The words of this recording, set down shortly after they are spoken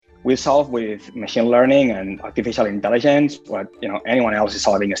We solve with machine learning and artificial intelligence what anyone else is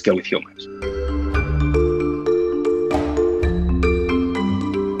solving still with humans.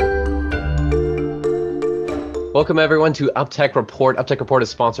 Welcome everyone to UpTech Report. UpTech Report is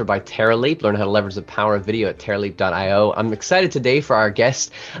sponsored by TerraLeap. Learn how to leverage the power of video at terraleap.io. I'm excited today for our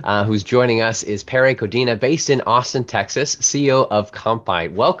guest who's joining us is Pere Codina, based in Austin, Texas, CEO of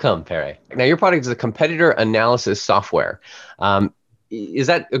Kompyte. Welcome, Pere. Now, your product is a competitor analysis software. Is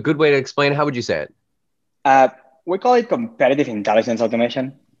that a good way to explain? How would you say it? We call it competitive intelligence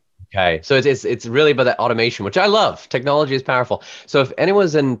automation. Okay, so it's really about that automation, which I love. Technology is powerful. So if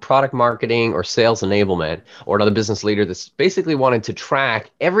anyone's in product marketing or sales enablement or another business leader that's basically wanting to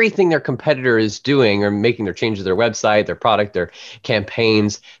track everything their competitor is doing or making their changes to their website, their product, their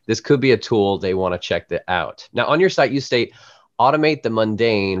campaigns, this could be a tool they want to check that out. Now, on your site, you state, automate the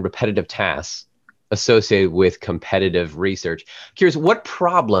mundane, repetitive tasks associated with competitive research. Curious, what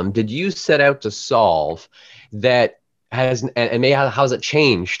problem did you set out to solve that has, and maybe how has it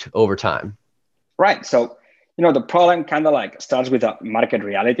changed over time? Right. So, the problem kind of like starts with a market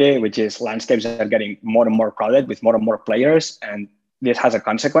reality, which is landscapes are getting more and more crowded with more and more players. And this has a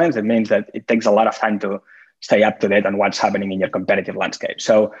consequence. It means that it takes a lot of time to stay up to date on what's happening in your competitive landscape.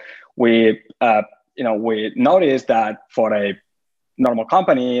 So we noticed that for a normal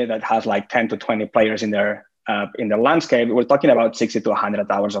company that has like 10 to 20 players in their landscape, we're talking about 60 to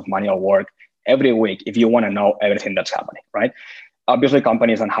 100 hours of manual work every week if you want to know everything that's happening, right? Obviously,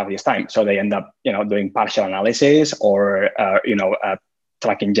 companies don't have this time, so they end up, doing partial analysis or,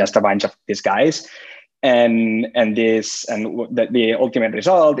 tracking just a bunch of these guys, and the ultimate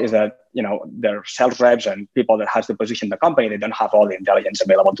result is that their sales reps and people that has to position the company, they don't have all the intelligence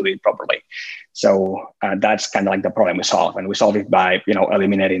available to do it properly. So that's kind of like the problem we solve, and we solve it by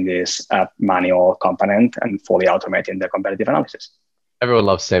eliminating this manual component and fully automating the competitive analysis. Everyone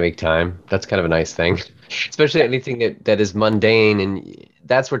loves saving time. That's kind of a nice thing, especially anything that is mundane, and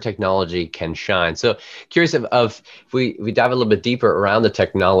that's where technology can shine. So curious if we dive a little bit deeper around the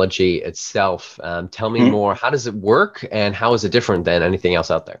technology itself, tell me more, how does it work and how is it different than anything else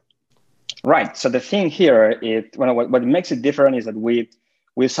out there? Right. So the thing here is, what makes it different is that we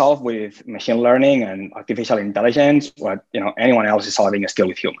solve with machine learning and artificial intelligence what anyone else is solving still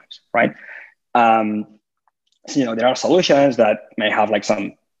with humans, right? So, there are solutions that may have like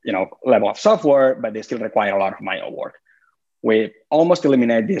some, level of software, but they still require a lot of manual work. We almost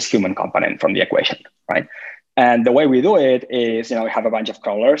eliminate this human component from the equation, right? And the way we do it is, we have a bunch of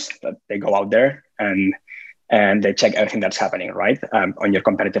crawlers that they go out there and they check everything that's happening, right? On your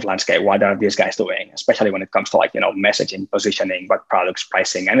competitive landscape, what are these guys doing? Especially when it comes to like, messaging, positioning, what products,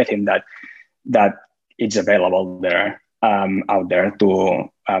 pricing, anything that is available there, out there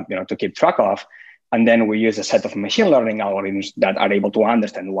to keep track of. And then we use a set of machine learning algorithms that are able to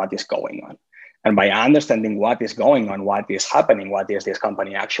understand what is going on. And by understanding what is going on, what is happening, what is this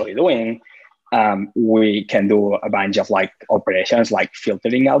company actually doing, we can do a bunch of like operations like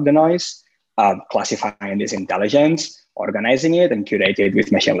filtering out the noise, classifying this intelligence, organizing it, and curate it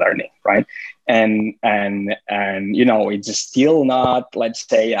with machine learning, right? And it's still not, let's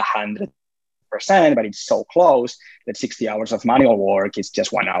say, 100%, but it's so close that 60 hours of manual work is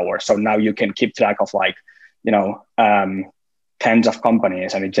just 1 hour. So now you can keep track of like, tens of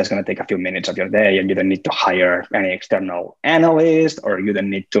companies, and it's just going to take a few minutes of your day, and you don't need to hire any external analyst, or you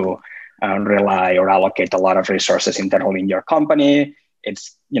don't need to rely or allocate a lot of resources internally in your company.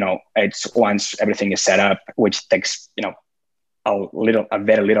 It's once everything is set up, which takes, a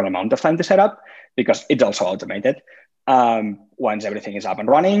very little amount of time to set up because it's also automated. Once everything is up and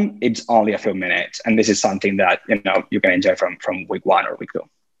running, it's only a few minutes. And this is something that, you can enjoy from week 1 or week 2.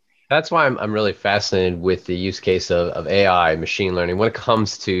 That's why I'm really fascinated with the use case of AI, machine learning, when it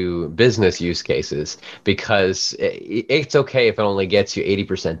comes to business use cases, because it's okay if it only gets you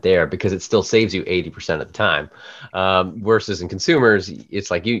 80% there, because it still saves you 80% of the time. Versus in consumers,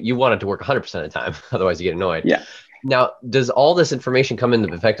 it's like you want it to work 100% of the time. Otherwise, you get annoyed. Yeah. Now, does all this information come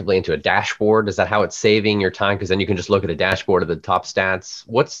effectively into a dashboard? Is that how it's saving your time? Because then you can just look at a dashboard of the top stats.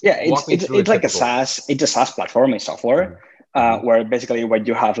 It's like a SaaS platform in software. Where basically what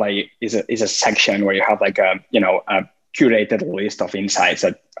you have like is a section where you have like a curated list of insights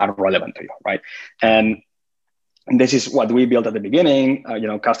that are relevant to you, right? And this is what we built at the beginning.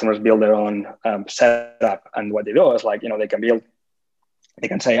 Customers build their own setup, and what they do is like they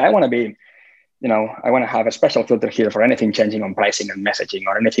can say, I want to have a special filter here for anything changing on pricing and messaging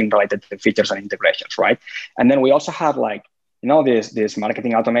or anything related to features and integrations, right? And then we also have like this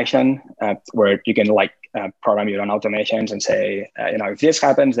marketing automation where you can program your own automations and say, if this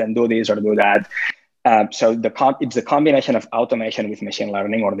happens, then do this or do that. So it's the combination of automation with machine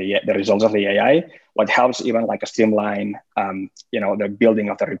learning or the results of the AI. What helps even like a streamline, the building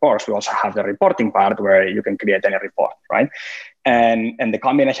of the reports. We also have the reporting part where you can create any report, right? And the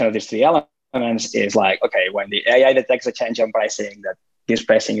combination of these three elements is like, okay, when the AI detects a change in pricing, that this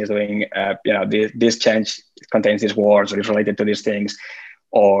pricing is doing, this change contains these words or is related to these things,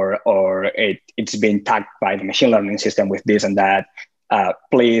 or it's being tagged by the machine learning system with this and that.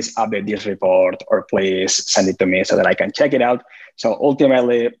 Please update this report, or please send it to me so that I can check it out. So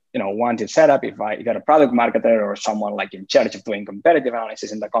ultimately, once it's set up, if you're a product marketer or someone like in charge of doing competitive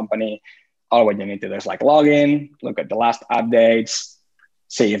analysis in the company, all what you need to do is like log in, look at the last updates,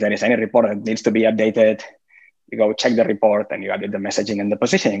 see if there is any report that needs to be updated. You go check the report and you update the messaging and the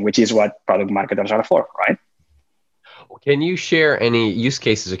positioning, which is what product marketers are for, right? Can you share any use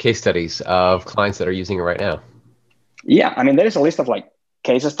cases or case studies of clients that are using it right now? Yeah, I mean, there is a list of like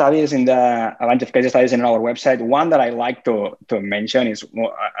case studies a bunch of case studies in our website. One that I like to mention is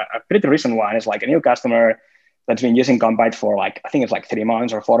a pretty recent one. Is like a new customer that's been using Kompyte for like, I think it's like 3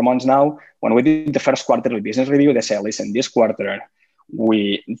 months or 4 months now. When we did the first quarterly business review, they say, listen, this quarter,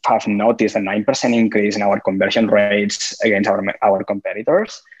 we have noticed a 9% increase in our conversion rates against our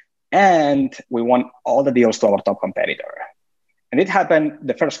competitors. And we won all the deals to our top competitor. And it happened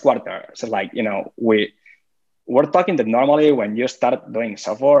the first quarter. So like, we're talking that normally when you start doing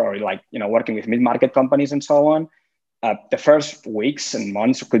software or like, working with mid-market companies and so on, the first weeks and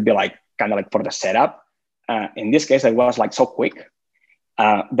months could be like kind of like for the setup. In this case, it was like so quick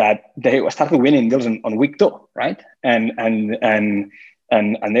that they started winning deals on week 2, right? And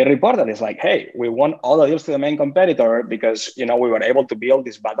they reported it's like, hey, we won all the deals to the main competitor because we were able to build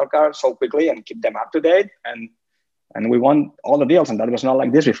this battle card so quickly and keep them up to date, and we won all the deals, and that was not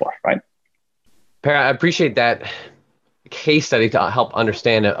like this before, right? Pere, I appreciate that case study to help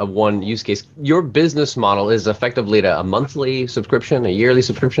understand a one use case. Your business model is effectively a monthly subscription, a yearly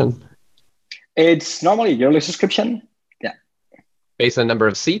subscription? It's normally a yearly subscription. Yeah. Based on number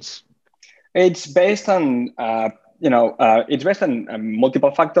of seats? It's based on,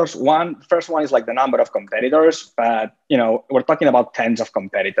 multiple factors. First one is like the number of competitors, but, we're talking about tens of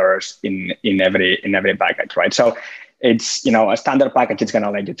competitors in every package, right? So it's, a standard package, it's going to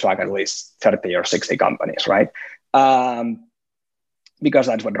let you track at least 30 or 60 companies, right? Because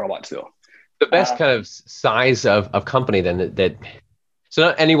that's what robots do. The best kind of size of company then that so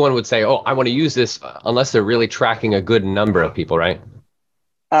not anyone would say, oh, I want to use this unless they're really tracking a good number of people, right?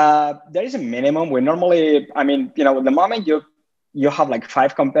 There is a minimum. We normally, the moment you have like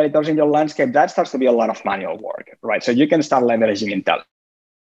 5 competitors in your landscape, that starts to be a lot of manual work, right? So you can start leveraging intelligence.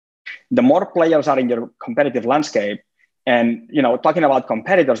 The more players are in your competitive landscape, and talking about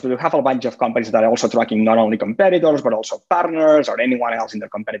competitors, we have a bunch of companies that are also tracking not only competitors, but also partners or anyone else in their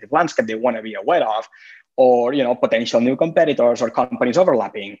competitive landscape they want to be aware of, or potential new competitors or companies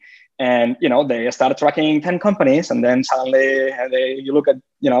overlapping. And they start tracking 10 companies, and then suddenly you look at,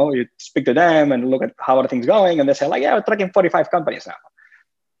 you speak to them and look at how are things going, and they say like, yeah, we're tracking 45 companies now.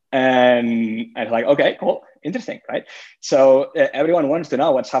 And it's like, okay, cool, interesting, right? So everyone wants to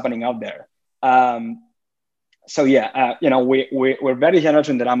know what's happening out there. So yeah, we're very generous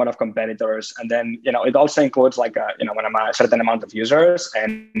in the number of competitors, and then it also includes like a certain amount of users,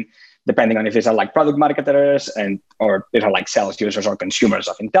 and depending on if these are like product marketers or these are like sales users or consumers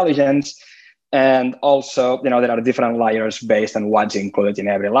of intelligence, and also there are different layers based on what's included in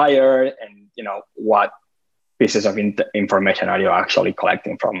every layer, and what pieces of information are you actually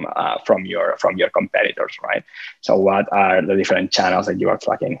collecting from your competitors, right? So what are the different channels that you are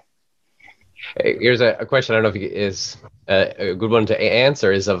tracking? Here's a question. I don't know if it is a good one to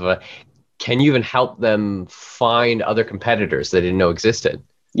answer. Is can you even help them find other competitors they didn't know existed?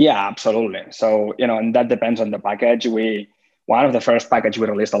 Yeah, absolutely. So and that depends on the package. One of the first package we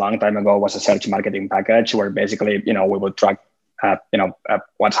released a long time ago was a search marketing package where basically we would track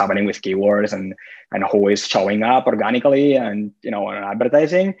what's happening with keywords and who is showing up organically and on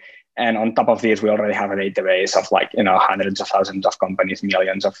advertising. And on top of this, we already have a database of like, hundreds of thousands of companies,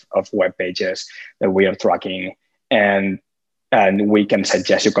 millions of web pages that we are tracking. And we can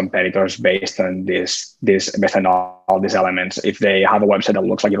suggest you competitors based on based on all these elements. If they have a website that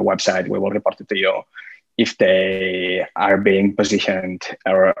looks like your website, we will report it to you. If they are being positioned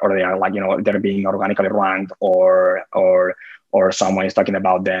or they are like, they're being organically ranked or someone is talking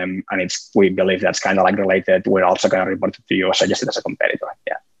about them and we believe that's kind of like related, we're also going to report it to you or suggest it as a competitor.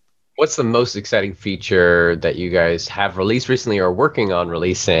 Yeah. What's the most exciting feature that you guys have released recently or working on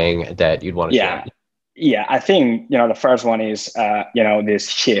releasing that you'd want to share? Yeah, I think the first one is this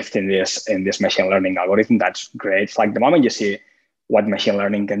shift in this machine learning algorithm. That's great. It's like the moment you see what machine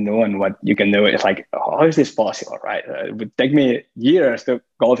learning can do and what you can do. It's like, how is this possible, right? It would take me years to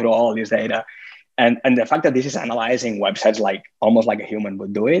go through all this data. And the fact that this is analyzing websites like almost like a human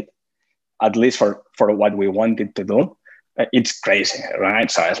would do it, at least for what we wanted to do, it's crazy,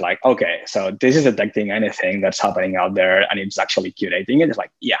 right? So it's like, okay, so this is detecting anything that's happening out there and it's actually curating it. It's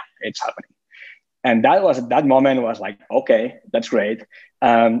like, yeah, it's happening. And that moment was like, okay, that's great.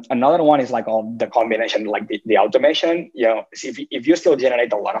 Another one is like all the combination, like the automation. If you still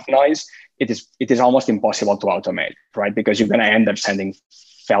generate a lot of noise, it is almost impossible to automate, right? Because you're going to end up sending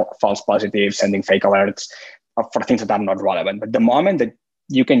false positives, sending fake alerts for things that are not relevant. But the moment that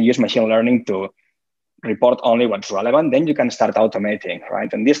you can use machine learning to report only what's relevant, then you can start automating,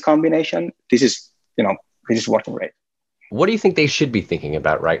 right? And this combination, this is working great. What do you think they should be thinking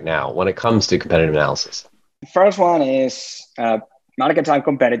about right now when it comes to competitive analysis? The first one is markets are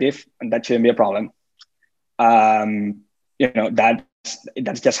competitive, and that shouldn't be a problem. That's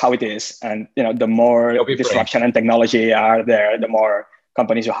just how it is. And the more disruption and technology are there, the more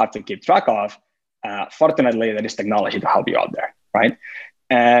companies you have to keep track of. Fortunately, there is technology to help you out there, right?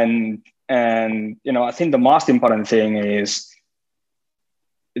 And I think the most important thing is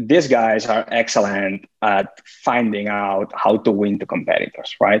these guys are excellent at finding out how to win the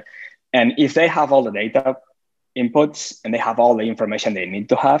competitors, right? And if they have all the data inputs and they have all the information they need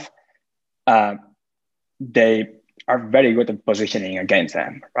to have, they are very good at positioning against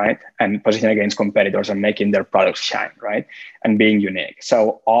them, right? And positioning against competitors and making their products shine, right? And being unique.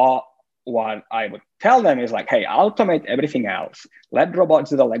 So what I would tell them is like, hey, automate everything else. Let robots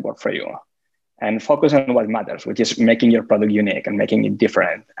do the legwork for you. And focus on what matters, which is making your product unique and making it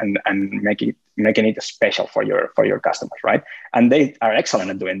different and making it special for your customers, right? And they are excellent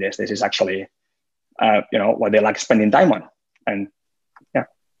at doing this. This is actually, what they like spending time on. And yeah,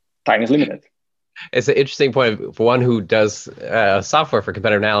 time is limited. It's an interesting point for one who does software for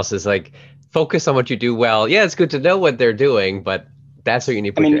competitive analysis. Like, focus on what you do well. Yeah, it's good to know what they're doing, but that's where you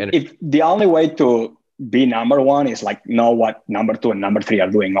need to put your energy. If the only way to be number one is like know what number two and number three are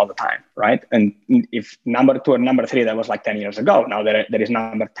doing all the time, right? And if number two and number three, that was like 10 years ago. Now there is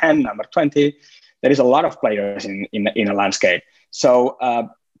number 10, number 20. There is a lot of players in a landscape. So,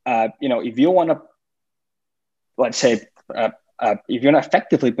 if you want to, let's say, if you want to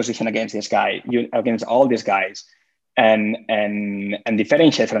effectively position against this guy, against all these guys, and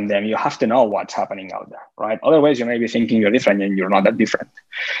differentiate from them, you have to know what's happening out there, right? Otherwise, you may be thinking you're different and you're not that different.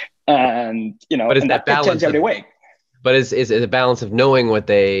 And but is and that balance change every week. But is it a balance of knowing what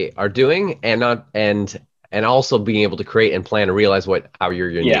they are doing and also being able to create and plan and realize how you're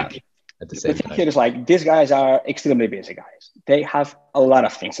unique at the same time? The thing here is like these guys are extremely busy guys. They have a lot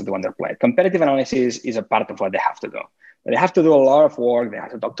of things to do on their plate. Competitive analysis is a part of what they have to do. They have to do a lot of work. They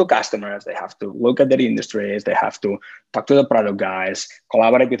have to talk to customers. They have to look at their industries. They have to talk to the product guys,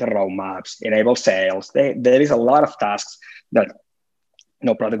 collaborate with the roadmaps, enable sales. There is a lot of tasks that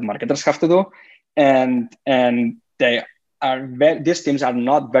product marketers have to do. And these teams are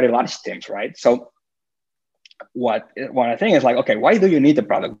not very large teams, right? So what I think is like, okay, why do you need a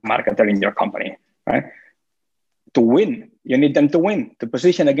product marketer in your company, right? To win. You need them to win, to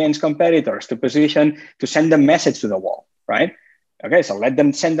position against competitors, to send a message to the wall, right? Okay, so let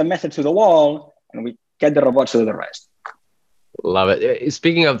them send the message to the wall and we get the robots to do the rest. Love it.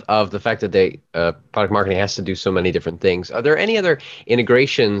 Speaking of the fact that product marketing has to do so many different things, are there any other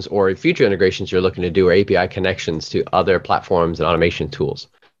integrations or future integrations you're looking to do or API connections to other platforms and automation tools?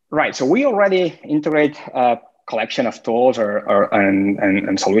 Right. So we already integrate collection of tools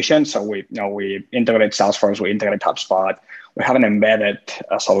and solutions. So we integrate Salesforce, we integrate HubSpot. We have an embedded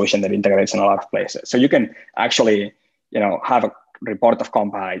solution that integrates in a lot of places. So you can actually, have a report of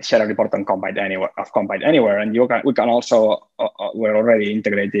Kompyte, share a report on Kompyte anywhere, and we can also we're already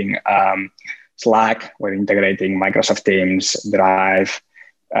integrating Slack. We're integrating Microsoft Teams, Drive,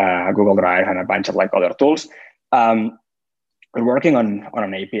 Google Drive, and a bunch of like other tools. We're working on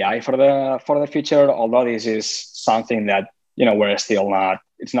an API for the future, although this is something that we're still not.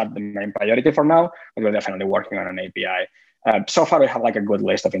 It's not the main priority for now, but we're definitely working on an API. So far, we have like a good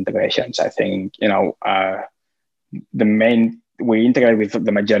list of integrations. I think we integrate with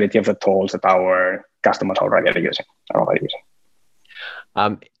the majority of the tools that our customers already are using.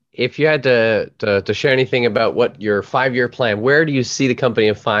 If you had to share anything about what your 5-year plan, where do you see the company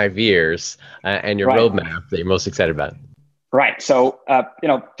in 5 years and your roadmap that you're most excited about? Right. So,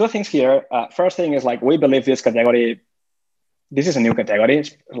 two things here. First thing is like, we believe this is a new category.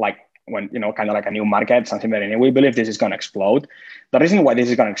 It's like when, kind of like a new market, something very new. We believe this is going to explode. The reason why this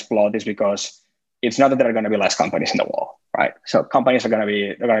is going to explode is because it's not that there are going to be less companies in the world, right? So companies there are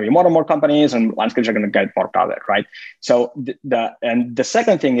going to be more and more companies, and landscapes are going to get more crowded, right? So the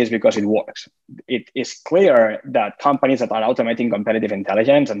second thing is because it works. It is clear that companies that are automating competitive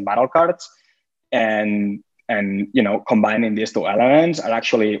intelligence and battle cards and combining these two elements are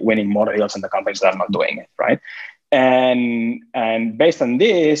actually winning more deals than the companies that are not doing it, right? And based on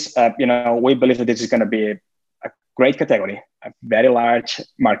this, we believe that this is going to be a great category, a very large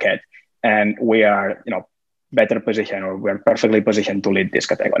market, and we are, better positioned, or we're perfectly positioned to lead this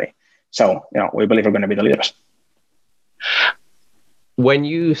category. So, we believe we're going to be the leaders. When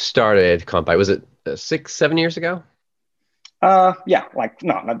you started Kompyte, was it 6-7 years ago? Yeah,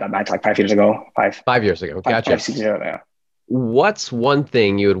 not that much, 5 years ago. 5 years ago. Gotcha. 5, 6 years ago, yeah. What's one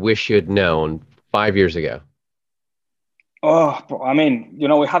thing you would wish you had known 5 years ago? Oh, I mean,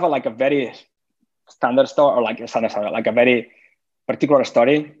 we have a very standard story, or a very particular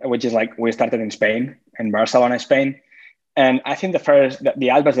story, which is we started in Spain, in Barcelona, Spain. And I think the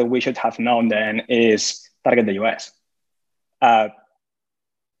advice that we should have known then is target the US.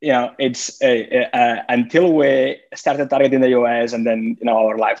 It's until we started targeting the US, and then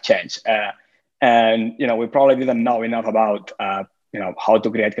our life changed, and we probably didn't know enough about how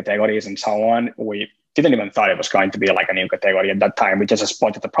to create categories and so on. We didn't even thought it was going to be a new category at that time. We just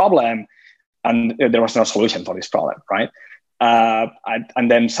spotted the problem, and there was no solution for this problem, right?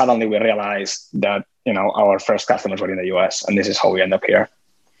 And then suddenly we realized that our first customers were in the US, and this is how we end up here.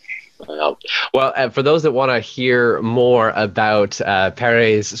 Well, for those that want to hear more about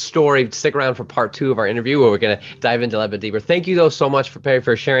Pere's story, stick around for part 2 of our interview, where we're going to dive into a little bit deeper. Thank you, though, so much for Pere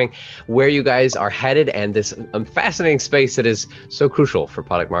for sharing where you guys are headed and this fascinating space that is so crucial for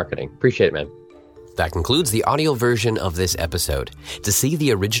product marketing. Appreciate it, man. That concludes the audio version of this episode. To see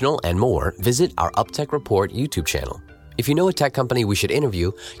the original and more, visit our UpTech Report YouTube channel. If you know a tech company we should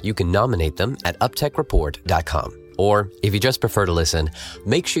interview, you can nominate them at uptechreport.com. Or if you just prefer to listen,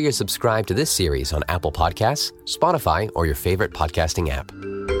 make sure you subscribe to this series on Apple Podcasts, Spotify, or your favorite podcasting app.